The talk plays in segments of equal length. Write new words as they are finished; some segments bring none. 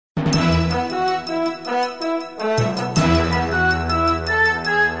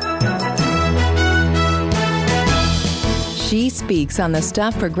speaks on the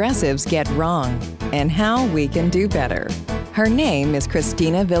stuff progressives get wrong and how we can do better. Her name is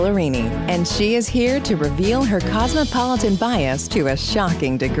Christina Villarini, and she is here to reveal her cosmopolitan bias to a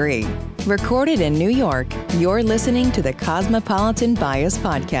shocking degree. Recorded in New York, you're listening to the Cosmopolitan Bias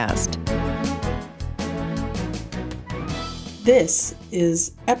Podcast. This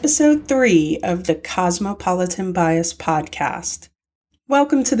is episode 3 of the Cosmopolitan Bias Podcast.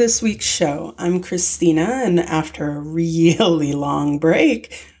 Welcome to this week's show. I'm Christina, and after a really long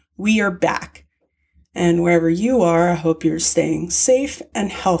break, we are back. And wherever you are, I hope you're staying safe and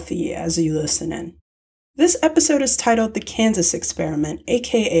healthy as you listen in. This episode is titled The Kansas Experiment,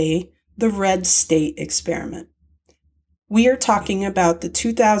 aka the Red State Experiment. We are talking about the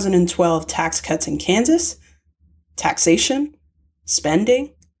 2012 tax cuts in Kansas, taxation,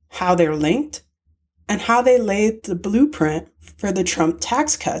 spending, how they're linked, and how they laid the blueprint for the Trump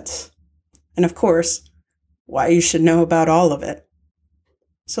tax cuts. And of course, why you should know about all of it.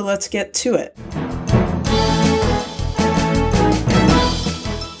 So let's get to it.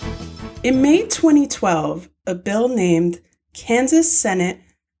 In May 2012, a bill named Kansas Senate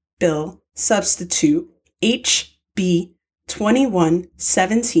Bill Substitute HB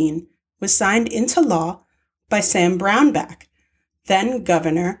 2117 was signed into law by Sam Brownback, then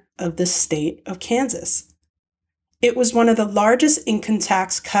governor of the state of Kansas. It was one of the largest income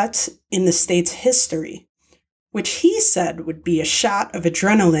tax cuts in the state's history, which he said would be a shot of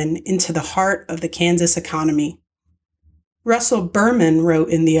adrenaline into the heart of the Kansas economy. Russell Berman wrote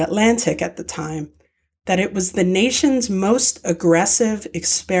in The Atlantic at the time that it was the nation's most aggressive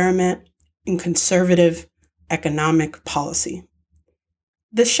experiment in conservative economic policy.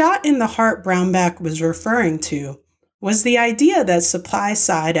 The shot in the heart Brownback was referring to was the idea that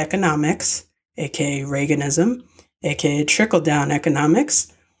supply-side economics, aka Reaganism, aka trickle-down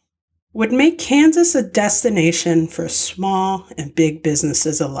economics, would make Kansas a destination for small and big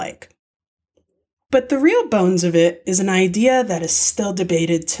businesses alike. But the real bones of it is an idea that is still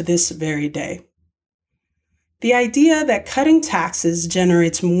debated to this very day. The idea that cutting taxes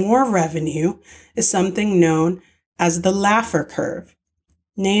generates more revenue is something known as the Laffer curve,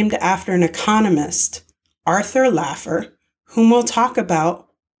 named after an economist, Arthur Laffer, whom we'll talk about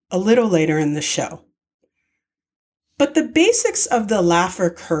a little later in the show. But the basics of the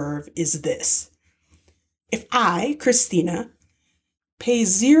Laffer curve is this. If I, Christina, pay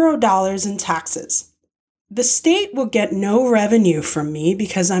 $0 in taxes, the state will get no revenue from me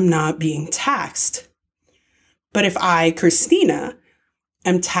because I'm not being taxed. But if I, Christina,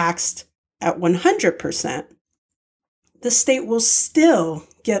 am taxed at 100%, the state will still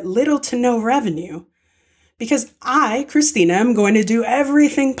get little to no revenue because I, Christina, am going to do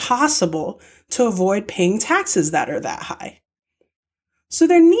everything possible to avoid paying taxes that are that high. So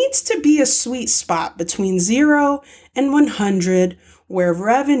there needs to be a sweet spot between 0 and 100 where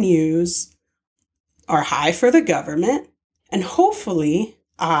revenues are high for the government, and hopefully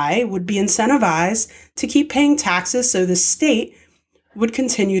I would be incentivized to keep paying taxes so the state would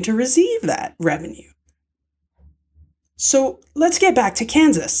continue to receive that revenue. So let's get back to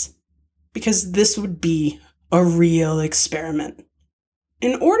Kansas, because this would be a real experiment.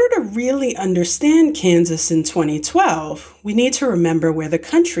 In order to really understand Kansas in 2012, we need to remember where the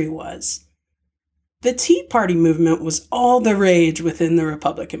country was. The Tea Party movement was all the rage within the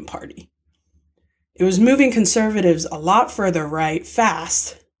Republican Party. It was moving conservatives a lot further right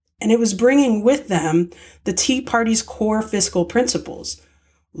fast, and it was bringing with them the Tea Party's core fiscal principles: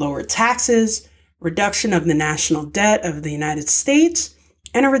 lower taxes, reduction of the national debt of the United States,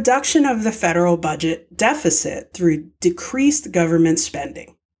 and a reduction of the federal budget deficit through decreased government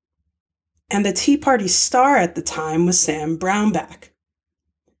spending. And the Tea Party star at the time was Sam Brownback.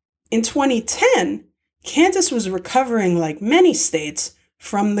 In 2010, Kansas was recovering, like many states,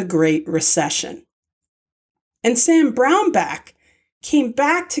 from the Great Recession. And Sam Brownback came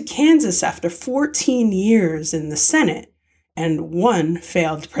back to Kansas after 14 years in the Senate and one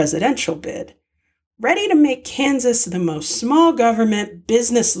failed presidential bid, ready to make Kansas the most small government,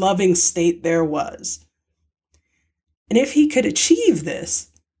 business-loving state there was. And if he could achieve this,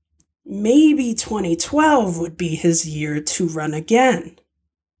 maybe 2012 would be his year to run again.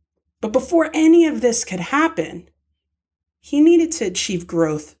 But before any of this could happen, he needed to achieve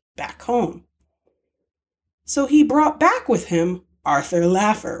growth back home. So he brought back with him Arthur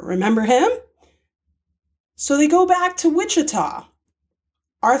Laffer. Remember him? So they go back to Wichita.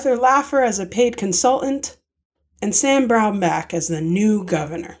 Arthur Laffer as a paid consultant, and Sam Brownback as the new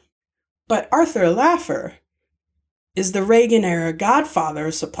governor. But Arthur Laffer is the Reagan-era godfather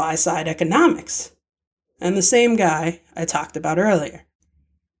of supply-side economics, and the same guy I talked about earlier.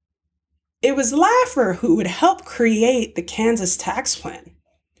 It was Laffer who would help create the Kansas tax plan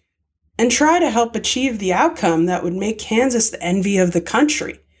and try to help achieve the outcome that would make Kansas the envy of the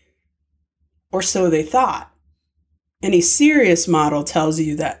country. Or so they thought. Any serious model tells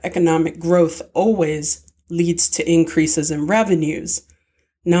you that economic growth always leads to increases in revenues,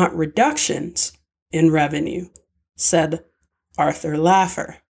 not reductions in revenue, said Arthur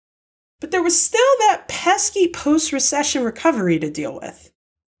Laffer. But there was still that pesky post-recession recovery to deal with.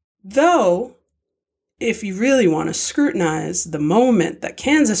 Though, if you really want to scrutinize the moment that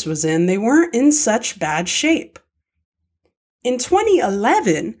Kansas was in, they weren't in such bad shape. In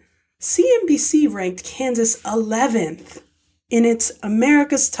 2011, CNBC ranked Kansas 11th in its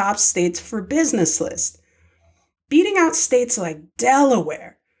America's Top States for Business list, beating out states like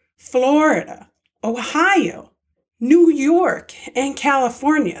Delaware, Florida, Ohio, New York, and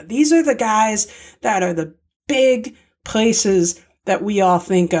California. These are the guys that are the big places that we all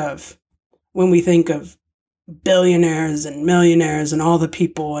think of when we think of billionaires and millionaires and all the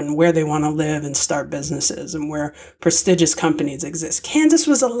people and where they want to live and start businesses and where prestigious companies exist. Kansas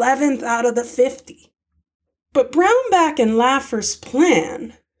was 11th out of the 50. But Brownback and Laffer's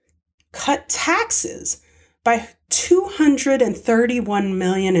plan cut taxes by $231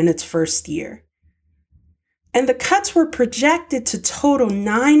 million in its first year. And the cuts were projected to total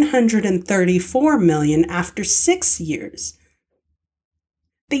 $934 million after 6 years.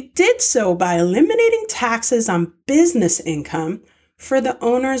 They did so by eliminating taxes on business income for the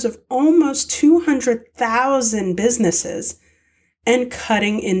owners of almost 200,000 businesses and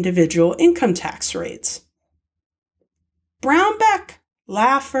cutting individual income tax rates. Brownback,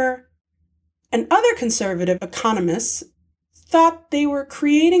 Laffer, and other conservative economists thought they were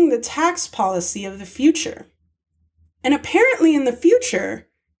creating the tax policy of the future. And apparently in the future,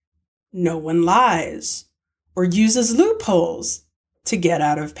 no one lies or uses loopholes to get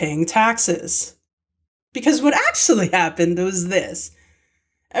out of paying taxes. Because what actually happened was this.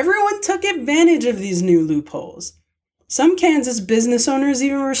 Everyone took advantage of these new loopholes. Some Kansas business owners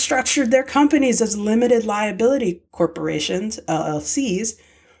even restructured their companies as limited liability corporations, LLCs,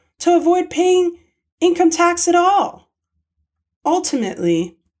 to avoid paying income tax at all.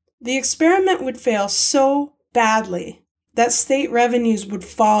 Ultimately, the experiment would fail so badly that state revenues would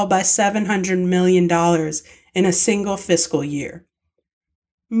fall by $700 million in a single fiscal year.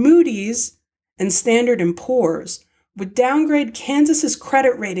 Moody's and Standard & Poor's would downgrade Kansas's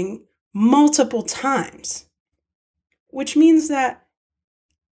credit rating multiple times, which means that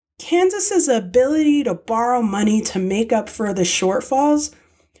Kansas's ability to borrow money to make up for the shortfalls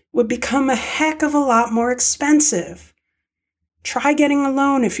would become a heck of a lot more expensive. Try getting a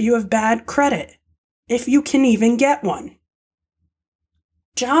loan if you have bad credit, if you can even get one.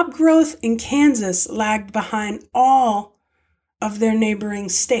 Job growth in Kansas lagged behind all of their neighboring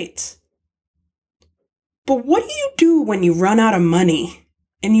states. But what do you do when you run out of money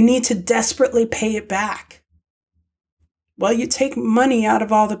and you need to desperately pay it back? Well, you take money out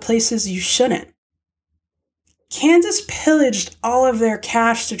of all the places you shouldn't. Kansas pillaged all of their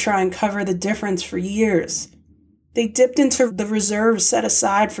cash to try and cover the difference for years. They dipped into the reserves set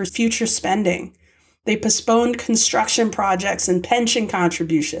aside for future spending. They postponed construction projects and pension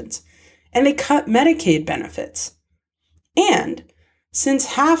contributions, and they cut Medicaid benefits. And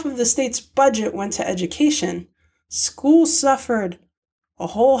since half of the state's budget went to education, schools suffered a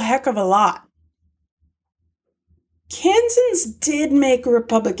whole heck of a lot. Kansans did make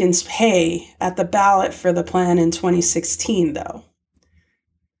Republicans pay at the ballot for the plan in 2016, though.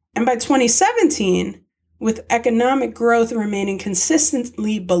 And by 2017, with economic growth remaining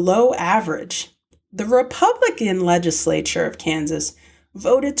consistently below average, the Republican legislature of Kansas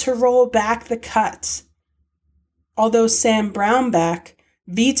voted to roll back the cuts. Although Sam Brownback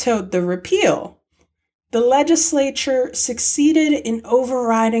vetoed the repeal, the legislature succeeded in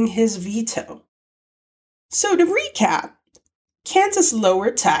overriding his veto. So to recap, Kansas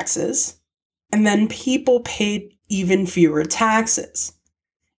lowered taxes, and then people paid even fewer taxes.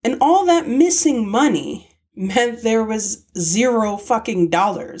 And all that missing money meant there was zero fucking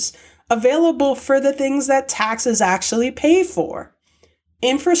dollars available for the things that taxes actually pay for: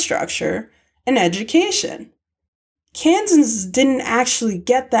 infrastructure and education. Kansans didn't actually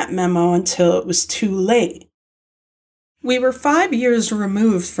get that memo until it was too late. We were 5 years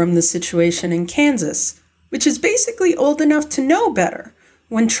removed from the situation in Kansas, which is basically old enough to know better,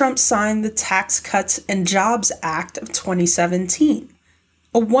 when Trump signed the Tax Cuts and Jobs Act of 2017,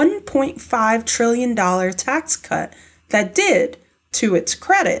 a $1.5 trillion tax cut that did, to its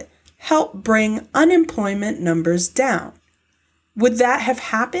credit, help bring unemployment numbers down. Would that have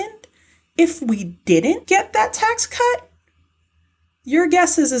happened if we didn't get that tax cut? Your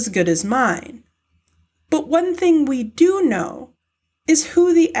guess is as good as mine. But one thing we do know is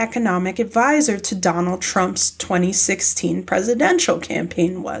who the economic advisor to Donald Trump's 2016 presidential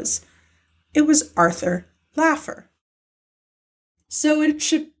campaign was. It was Arthur Laffer. So it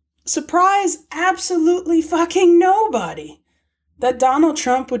should surprise absolutely fucking nobody that Donald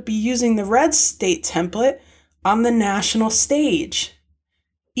Trump would be using the red state template on the national stage,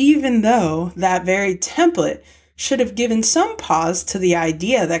 even though that very template should have given some pause to the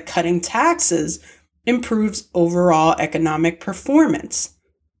idea that cutting taxes improves overall economic performance.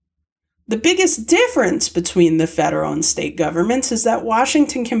 The biggest difference between the federal and state governments is that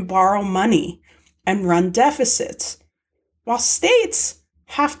Washington can borrow money and run deficits, while states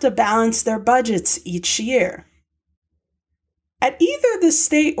have to balance their budgets each year. At either the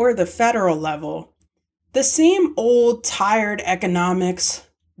state or the federal level, the same old tired economics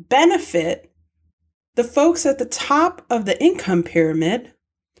benefit the folks at the top of the income pyramid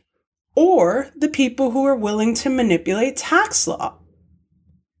or the people who are willing to manipulate tax law.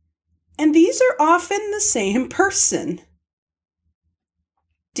 And these are often the same person.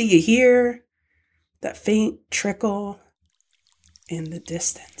 Do you hear that faint trickle in the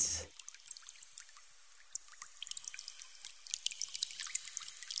distance?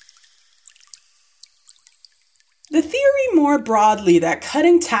 The theory more broadly that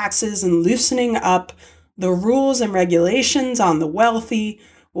cutting taxes and loosening up the rules and regulations on the wealthy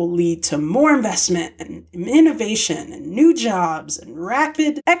will lead to more investment and innovation and new jobs and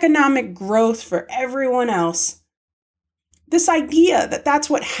rapid economic growth for everyone else. This idea that that's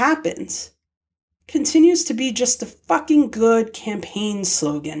what happens continues to be just a fucking good campaign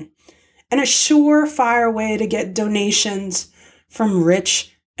slogan and a surefire way to get donations from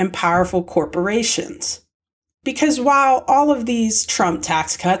rich and powerful corporations. Because while all of these Trump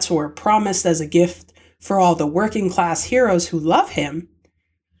tax cuts were promised as a gift for all the working class heroes who love him,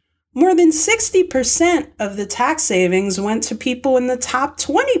 more than 60% of the tax savings went to people in the top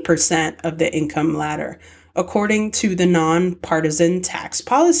 20% of the income ladder, according to the Nonpartisan Tax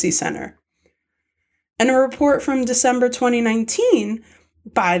Policy Center. And a report from December 2019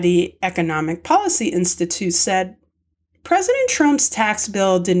 by the Economic Policy Institute said, President Trump's tax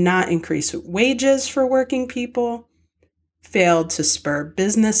bill did not increase wages for working people, failed to spur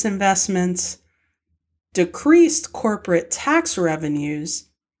business investments, decreased corporate tax revenues,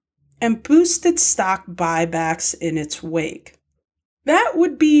 and boosted stock buybacks in its wake. That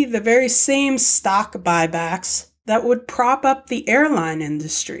would be the very same stock buybacks that would prop up the airline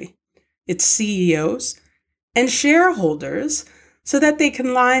industry, its CEOs, and shareholders so that they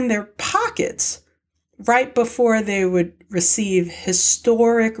can line their pockets right before they would receive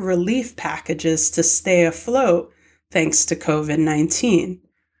historic relief packages to stay afloat thanks to COVID-19.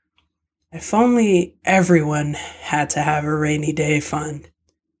 If only everyone had to have a rainy day fund.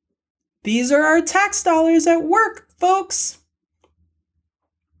 These are our tax dollars at work, folks.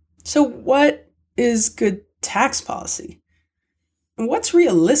 So what is good tax policy? And what's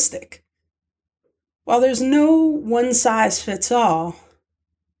realistic? While there's no one size fits all,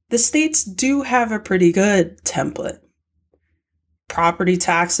 the states do have a pretty good template. Property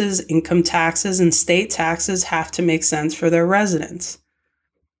taxes, income taxes, and state taxes have to make sense for their residents.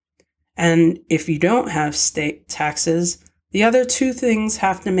 And if you don't have state taxes, the other two things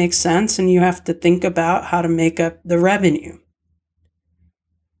have to make sense, and you have to think about how to make up the revenue.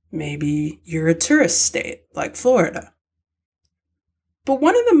 Maybe you're a tourist state like Florida. But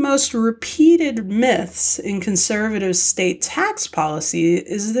one of the most repeated myths in conservative state tax policy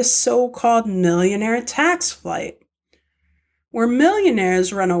is this so-called millionaire tax flight, where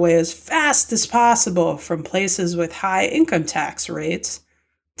millionaires run away as fast as possible from places with high income tax rates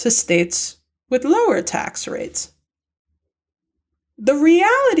to states with lower tax rates. The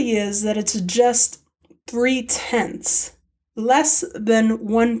reality is that it's just 0.3%, less than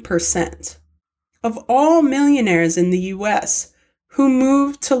 1%, of all millionaires in the U.S. who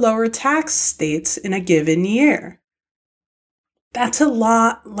move to lower tax states in a given year. That's a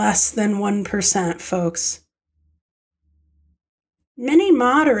lot less than 1%, folks. Many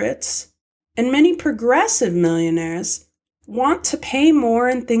moderates and many progressive millionaires want to pay more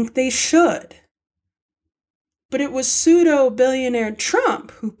and think they should. But it was pseudo-billionaire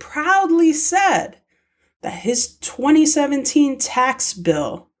Trump who proudly said that his 2017 tax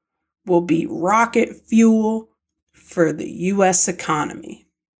bill will be rocket fuel for the U.S. economy.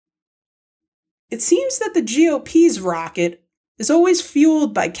 It seems that the GOP's rocket is always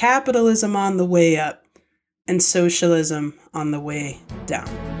fueled by capitalism on the way up and socialism on the way down.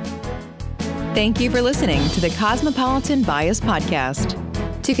 Thank you for listening to the Cosmopolitan Bias Podcast.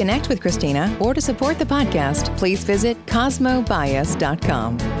 To connect with Christina or to support the podcast, please visit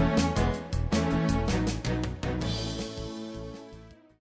cosmobias.com.